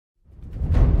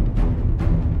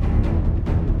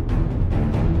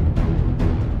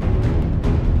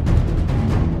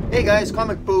Hey guys,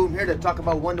 Comic Boom here to talk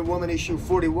about Wonder Woman issue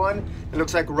 41. It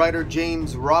looks like writer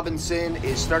James Robinson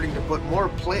is starting to put more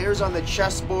players on the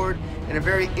chessboard in a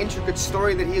very intricate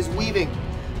story that he is weaving.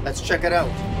 Let's check it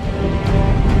out.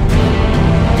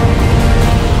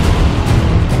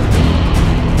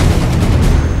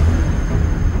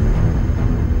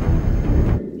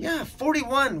 Yeah,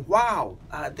 41, wow.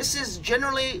 This is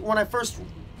generally, when I first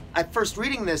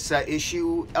reading this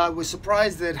issue, I was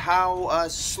surprised at how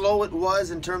slow it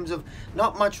was in terms of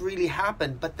not much really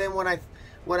happened. But then when I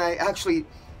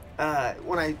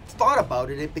thought about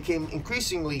it, it became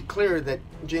increasingly clear that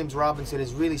James Robinson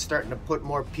is really starting to put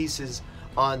more pieces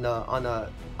on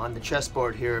the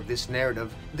chessboard here of this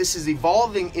narrative. This is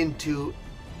evolving into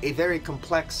a very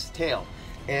complex tale,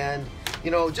 and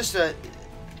you know,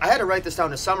 I had to write this down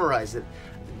to summarize it.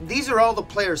 These are all the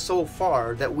players so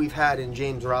far that we've had in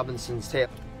James Robinson's tale.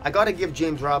 I gotta give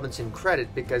James Robinson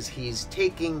credit because he's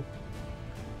taking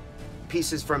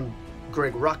pieces from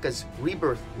Greg Rucka's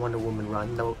Rebirth Wonder Woman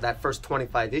run, that first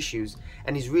 25 issues,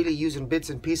 and he's really using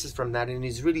bits and pieces from that, and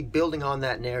he's really building on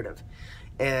that narrative.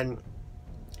 And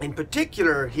in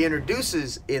particular, he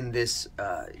introduces in this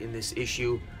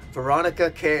issue Veronica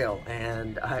Cale,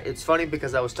 and it's funny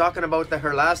because I was talking about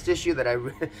her last issue that I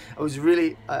was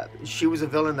really she was a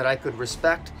villain that I could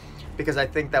respect, because I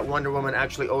think that Wonder Woman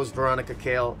actually owes Veronica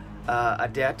Cale a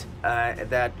debt,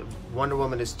 that Wonder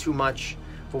Woman is too much.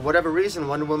 For whatever reason,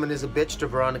 Wonder Woman is a bitch to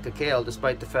Veronica Cale,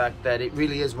 despite the fact that it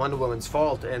really is Wonder Woman's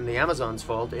fault and the Amazon's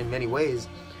fault in many ways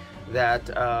that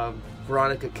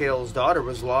Veronica Cale's daughter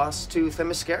was lost to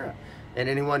Themyscira. And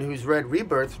anyone who's read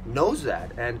Rebirth knows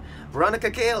that. And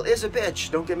Veronica Cale is a bitch,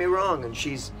 don't get me wrong. And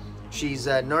she's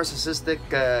a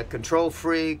narcissistic, control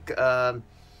freak,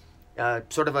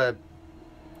 sort of a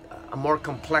more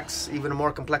complex, even a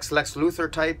more complex Lex Luthor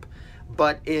type.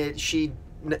 But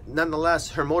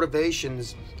nonetheless, her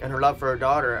motivations and her love for her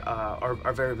daughter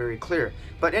are very, very clear.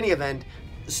 But in any event,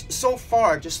 so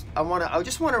far, I just want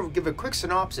to give a quick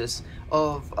synopsis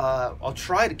of, I'll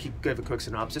try to give a quick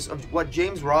synopsis of what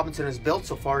James Robinson has built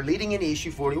so far, leading into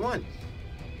issue 41.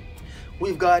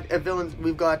 We've got a villain.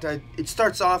 It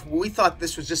starts off. We thought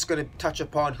this was just going to touch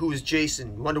upon who is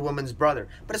Jason, Wonder Woman's brother,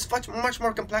 but it's much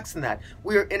more complex than that.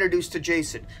 We are introduced to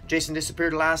Jason. Jason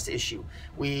disappeared last issue.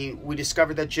 We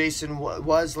discovered that Jason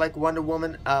was, like Wonder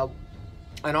Woman, an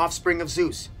offspring of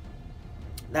Zeus.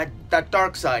 That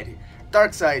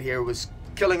Darkseid here was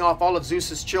killing off all of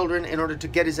Zeus's children in order to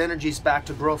get his energies back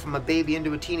to grow from a baby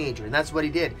into a teenager, and that's what he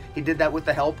did. He did that with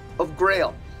the help of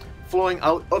Grail, flowing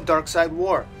out of Darkseid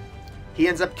War. He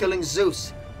ends up killing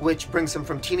Zeus, which brings him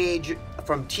from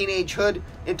teenagehood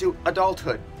into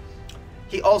adulthood.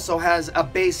 He also has a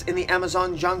base in the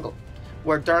Amazon jungle,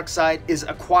 where Darkseid is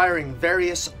acquiring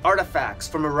various artifacts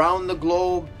from around the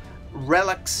globe,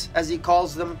 relics as he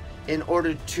calls them, in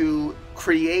order to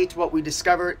create what we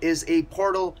discover is a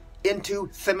portal into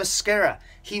Themyscira.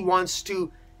 He wants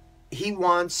to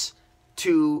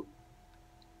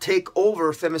take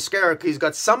over Themyscira because he's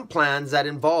got some plans that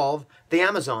involve the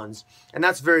Amazons, and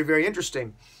that's very, very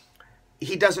interesting.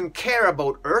 He doesn't care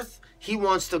about Earth. He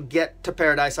wants to get to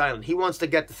Paradise Island. He wants to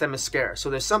get to Themyscira.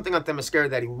 So there's something on Themyscira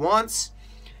that he wants,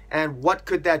 and what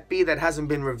could that be that hasn't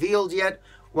been revealed yet?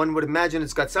 One would imagine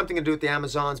it's got something to do with the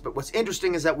Amazons, but what's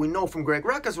interesting is that we know from Greg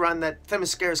Rucka's run that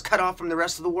Themyscira is cut off from the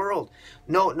rest of the world.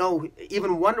 No,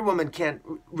 even Wonder Woman can't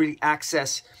really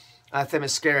access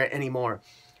Themyscira anymore.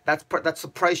 That's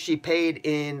the price she paid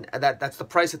in that's the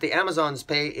price that the Amazons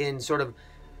pay in sort of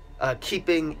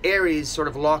keeping Ares sort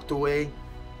of locked away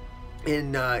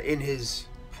in his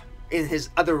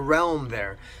other realm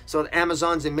there. So the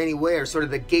Amazons in many ways are sort of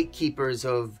the gatekeepers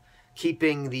of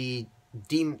keeping the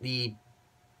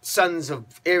sons of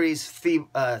Ares,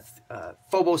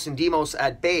 Phobos and Deimos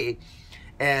at bay.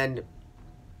 And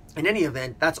in any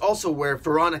event, that's also where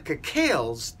Veronica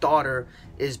Cale's daughter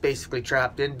is basically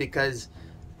trapped in, because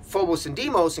Phobos and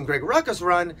Deimos in Greg Rucka's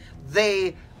run,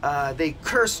 they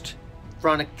cursed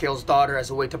Veronica Cale's daughter as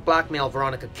a way to blackmail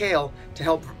Veronica Cale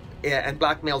and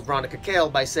blackmailed Veronica Cale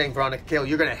by saying, Veronica Cale,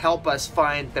 you're going to help us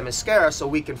find Themyscira so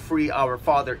we can free our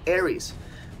father Ares.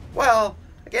 Well,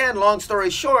 again, long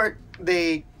story short,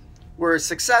 they were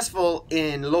successful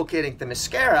in locating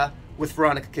Themyscira with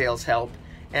Veronica Cale's help,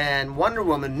 and Wonder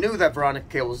Woman knew that Veronica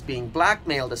Cale was being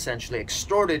blackmailed, essentially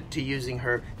extorted to using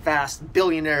her vast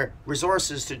billionaire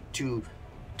resources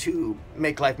to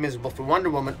make life miserable for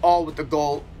Wonder Woman, all with the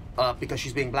goal, because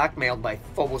she's being blackmailed by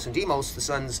Phobos and Deimos, the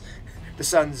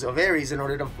sons of Ares, in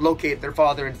order to locate their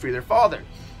father and free their father.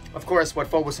 Of course, what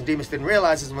Phobos and Deimos didn't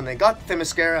realize is when they got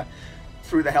Themyscira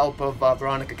through the help of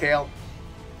Veronica Cale,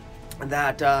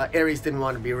 that Ares didn't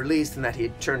want to be released and that he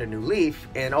had turned a new leaf,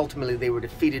 and ultimately they were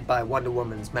defeated by Wonder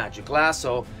Woman's magic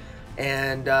lasso.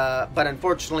 And but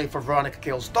unfortunately for Veronica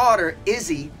Cale's daughter,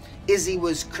 Izzy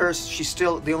was cursed. She's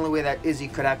still the only way that Izzy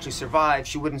could actually survive.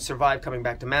 She wouldn't survive coming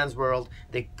back to man's world.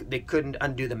 They couldn't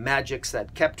undo the magics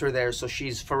that kept her there, so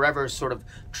she's forever sort of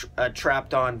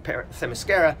trapped on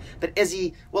Themyscira. But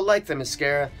Izzy will like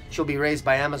Themyscira. She'll be raised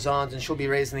by Amazons, and she'll be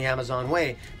raised in the Amazon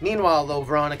way. Meanwhile, though,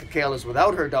 Veronica Cale is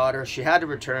without her daughter. She had to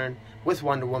return with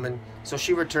Wonder Woman, so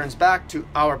she returns back to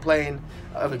our plane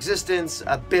of existence,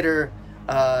 a bitter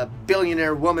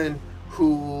billionaire woman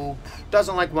who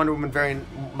doesn't like Wonder Woman very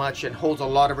much and holds a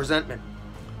lot of resentment.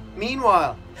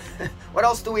 Meanwhile, what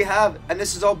else do we have? And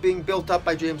this is all being built up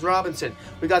by James Robinson.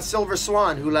 We got Silver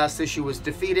Swan, who last issue was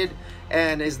defeated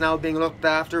and is now being looked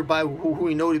after by who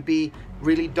we know to be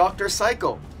really Dr.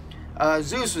 Psycho.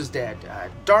 Zeus was dead.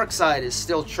 Darkseid is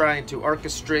still trying to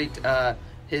orchestrate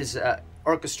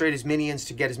his minions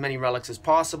to get as many relics as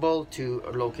possible to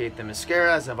locate the Themyscira,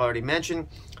 as I've already mentioned.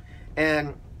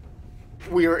 And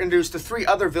we are introduced to 3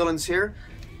 other villains here.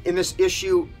 In this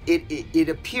issue, it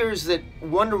appears that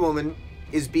Wonder Woman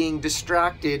is being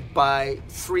distracted by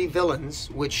 3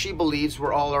 villains, which she believes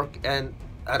were all, and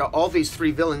out of all these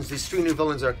 3 villains, these 3 new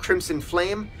villains are Crimson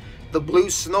Flame, the Blue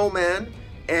Snowman,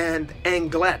 and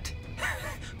Anglet.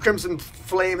 Crimson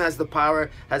Flame has the power,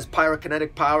 has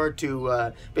pyrokinetic power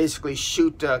to basically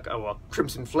shoot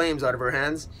crimson flames out of her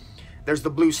hands. There's the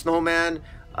Blue Snowman,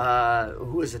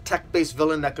 who is a tech-based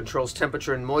villain that controls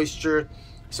temperature and moisture,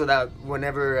 so that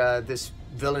whenever this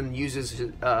villain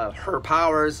uses her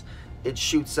powers, it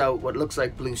shoots out what looks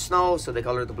like blue snow, so they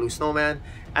call her the Blue Snowman.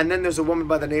 And then there's a woman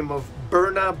by the name of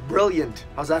Berna Brilliant.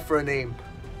 How's that for a name?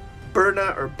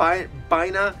 Berna or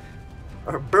Bina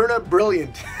or Berna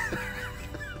Brilliant.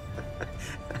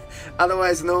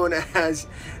 Otherwise known as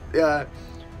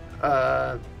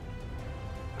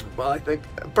well, I think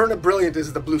Berna Brilliant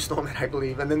is the Blue Snowman, I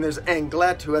believe. And then there's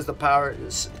Anglet, who has the power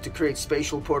to create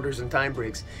spatial porters and time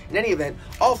breaks. In any event,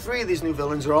 all 3 of these new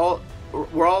villains were all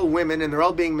women, and they're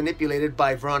all being manipulated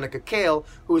by Veronica Cale,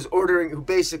 who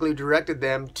basically directed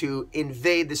them to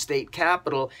invade the state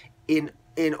capitol in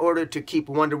order to keep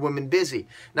Wonder Woman busy.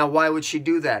 Now, why would she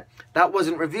do that? That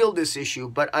wasn't revealed this issue,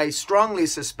 but I strongly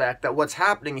suspect that what's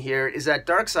happening here is that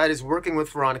Darkseid is working with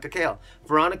Veronica Cale.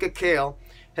 Veronica Cale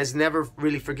has never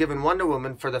really forgiven Wonder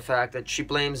Woman for the fact that she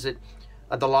blames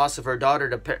the loss of her daughter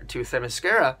to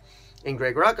Themyscira in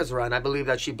Greg Rucka's run. I believe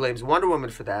that she blames Wonder Woman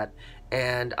for that,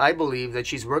 and I believe that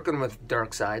she's working with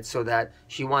Darkseid so that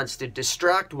she wants to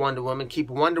distract Wonder Woman, keep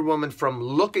Wonder Woman from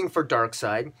looking for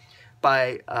Darkseid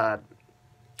by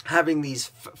having these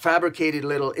fabricated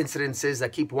little incidences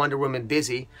that keep Wonder Woman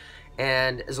busy.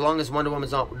 And as long as Wonder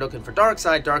Woman's not looking for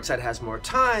Darkseid, Darkseid has more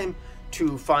time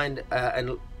to find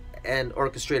and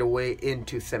orchestrate a way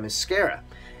into Themyscira.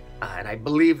 And I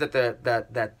believe that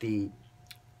the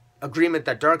agreement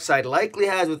that Darkseid likely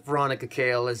has with Veronica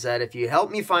Cale is that if you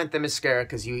help me find Themyscira,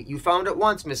 because you found it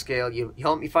once, Miss Cale, you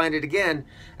help me find it again,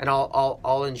 and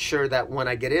I'll ensure that when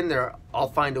I get in there,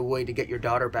 I'll find a way to get your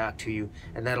daughter back to you,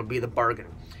 and that'll be the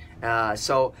bargain.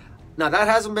 So now that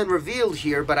hasn't been revealed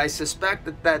here, but I suspect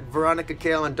that Veronica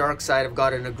Cale and Darkseid have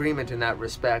got an agreement in that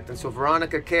respect. And so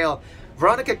Veronica Cale,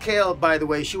 by the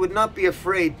way, she would not be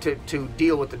afraid to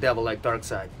deal with the devil like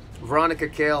Darkseid. Veronica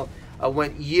Cale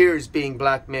went years being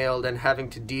blackmailed and having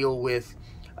to deal with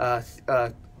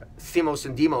Themos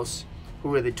and Deimos, who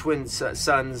were the twin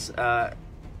sons of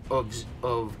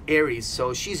Ares.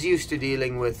 So she's used to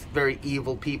dealing with very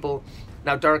evil people.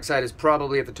 Now Darkseid is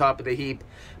probably at the top of the heap,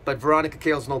 but Veronica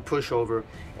Cale's no pushover,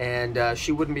 and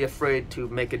she wouldn't be afraid to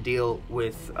make a deal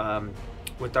with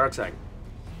Darkseid.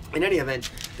 In any event,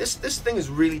 this thing has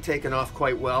really taken off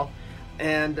quite well,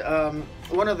 and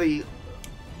one of the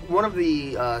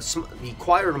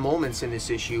quieter moments in this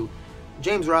issue,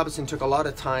 James Robinson took a lot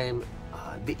of time.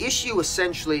 The issue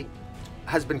essentially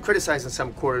has been criticized in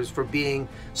some quarters for being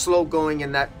slow going,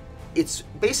 in that it's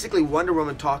basically Wonder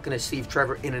Woman talking to Steve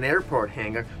Trevor in an airport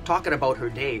hangar, talking about her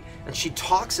day, and she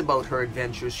talks about her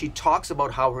adventures. She talks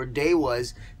about how her day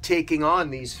was taking on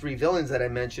these 3 villains that I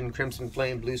mentioned, Crimson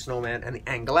Flame, Blue Snowman, and the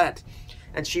Anglet.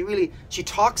 And she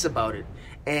talks about it,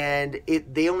 and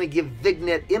they only give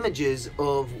vignette images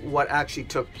of what actually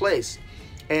took place.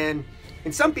 And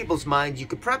in some people's minds, you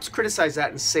could perhaps criticize that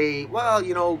and say, well,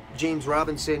 you know, James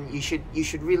Robinson, you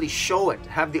should really show it,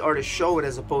 have the artist show it,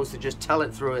 as opposed to just tell it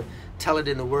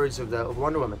in the words of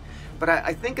Wonder Woman. But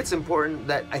I think it's important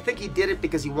that, I think he did it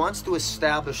because he wants to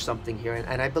establish something here,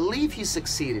 and I believe he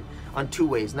succeeded on 2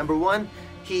 ways. Number one,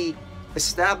 he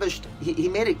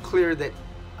made it clear that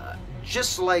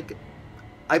just like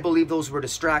I believe those were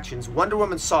distractions. Wonder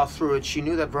Woman saw through it. She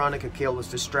knew that Veronica Cale was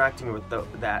distracting her with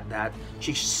that.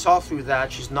 She saw through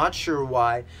that. She's not sure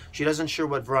why. She doesn't sure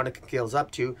what Veronica Cale's up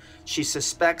to. She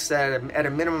suspects that at a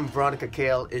minimum, Veronica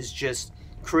Cale is just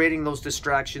creating those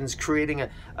distractions, creating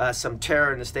some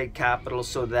terror in the state capitol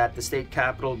so that the state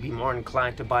capitol will be more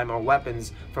inclined to buy more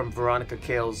weapons from Veronica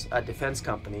Cale's defense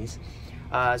companies.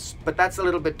 But that's a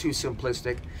little bit too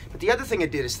simplistic. But the other thing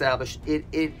it did establish,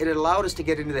 it allowed us to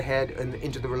get into the head and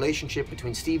into the relationship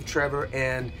between Steve Trevor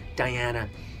and Diana.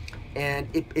 And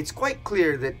it's quite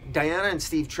clear that Diana and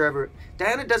Steve Trevor,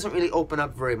 Diana doesn't really open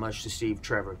up very much to Steve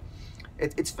Trevor.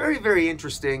 It's very, very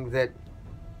interesting that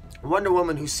Wonder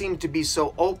Woman, who seemed to be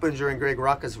so open during Greg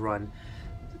Rucka's run,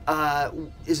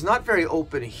 is not very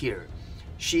open here.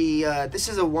 This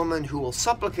is a woman who will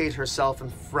supplicate herself in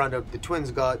front of the twin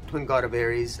god of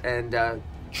Ares and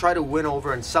try to win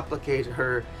over and supplicate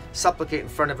in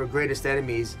front of her greatest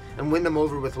enemies and win them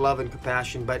over with love and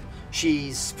compassion. But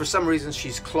for some reason,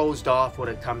 she's closed off when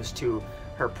it comes to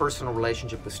her personal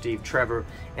relationship with Steve Trevor,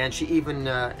 and she even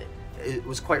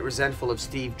was quite resentful of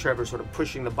Steve Trevor sort of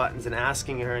pushing the buttons and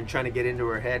asking her and trying to get into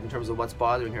her head in terms of what's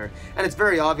bothering her. And it's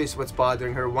very obvious what's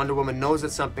bothering her. Wonder Woman knows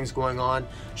that something's going on.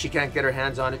 She can't get her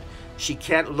hands on it. She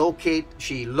can't locate.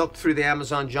 She looked through the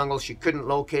Amazon jungle. She couldn't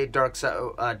locate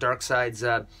Darkseid's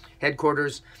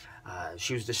headquarters.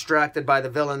 She was distracted by the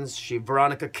villains.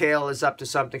 Veronica Cale is up to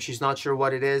something. She's not sure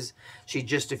what it is. She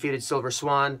just defeated Silver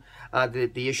Swan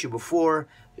the issue before.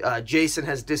 Jason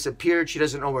has disappeared. She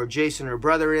doesn't know where Jason, her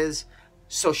brother, is.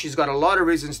 So she's got a lot of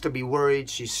reasons to be worried.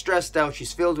 She's stressed out.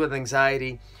 She's filled with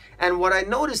anxiety. And what I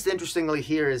noticed interestingly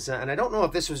here is, and I don't know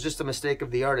if this was just a mistake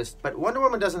of the artist, but Wonder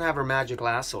Woman doesn't have her magic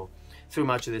lasso through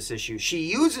much of this issue. She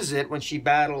uses it when she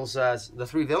battles the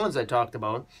three villains I talked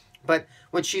about. But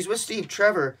when she's with Steve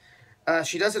Trevor,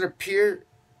 she doesn't appear...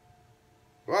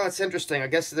 Well, it's interesting. I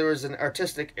guess there was an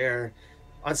artistic error.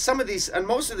 On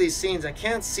most of these scenes, I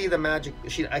can't see the magic.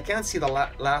 I can't see the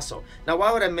lasso. Now,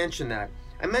 why would I mention that?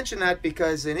 I mention that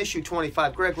because in issue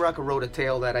 25, Greg Rucka wrote a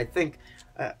tale that I think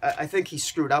he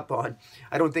screwed up on.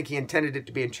 I don't think he intended it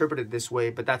to be interpreted this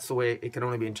way, but that's the way it can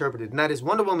only be interpreted. And that is,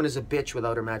 Wonder Woman is a bitch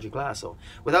without her magic lasso.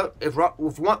 If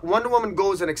Wonder Woman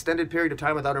goes an extended period of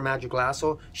time without her magic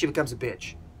lasso, she becomes a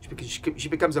bitch. She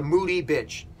becomes a moody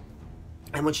bitch.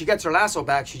 And when she gets her lasso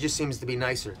back, she just seems to be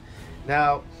nicer.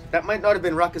 Now, that might not have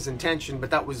been Rucka's intention,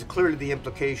 but that was clearly the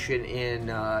implication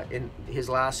in his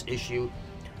last issue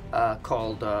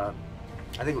called, I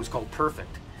think it was called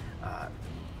Perfect.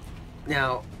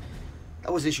 Now,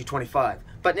 that was issue 25.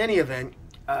 But in any event,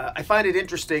 I find it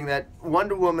interesting that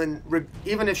Wonder Woman,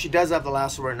 even if she does have the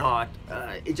lasso or not,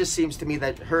 it just seems to me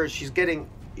that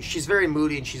she's very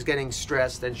moody and she's getting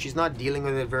stressed and she's not dealing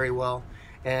with it very well.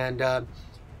 And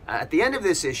at the end of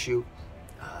this issue,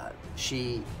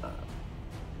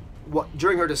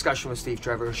 during her discussion with Steve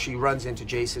Trevor, she runs into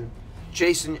Jason.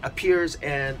 Jason appears,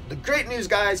 and the great news,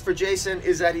 guys, for Jason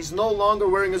is that he's no longer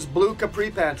wearing his blue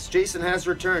capri pants. Jason has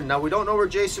returned. Now, we don't know where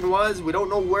Jason was. We don't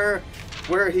know where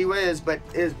he is, but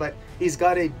he's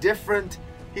got a different...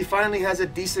 He finally has a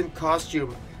decent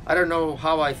costume. I don't know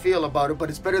how I feel about it, but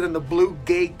it's better than the blue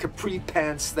gay capri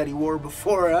pants that he wore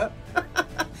before, huh?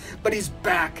 But he's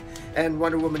back, and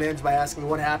Wonder Woman ends by asking,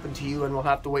 what happened to you? And we'll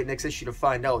have to wait next issue to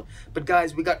find out. But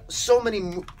guys, we got so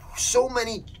many,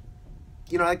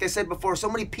 you know, like I said before, so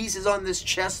many pieces on this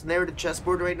narrative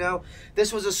chessboard right now.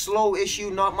 This was a slow issue,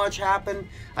 not much happened.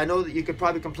 I know that you could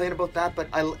probably complain about that, but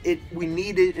we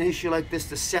needed an issue like this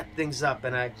to set things up,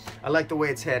 and I like the way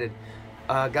it's headed.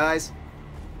 Guys,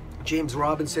 James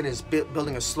Robinson is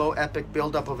building a slow epic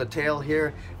build-up of a tale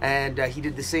here, and he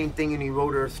did the same thing when he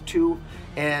wrote Earth 2,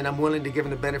 and I'm willing to give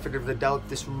him the benefit of the doubt.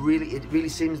 It really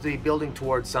seems to be building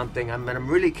towards something. I'm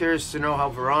really curious to know how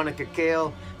Veronica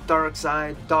Cale,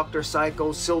 Darkseid, Dr.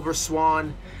 Psycho, Silver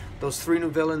Swan, those three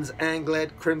new villains,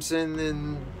 Anglet, Crimson,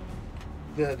 and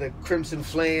the Crimson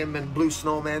Flame, and Blue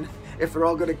Snowman, if they're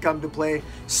all going to come to play.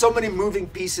 So many moving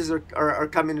pieces are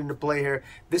coming into play here.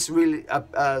 This really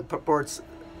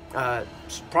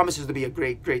promises to be a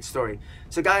great story.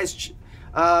 So guys,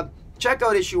 check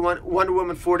out issue 1, Wonder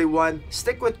Woman 41.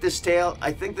 Stick with this tale.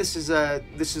 I think this is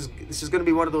going to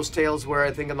be one of those tales where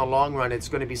I think in the long run it's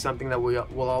going to be something that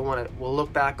we'll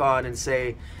look back on and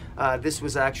say this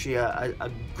was actually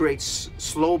a great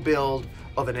slow build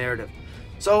of a narrative.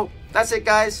 So that's it,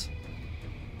 guys.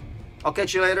 I'll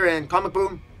catch you later, and Comic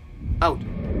Boom out.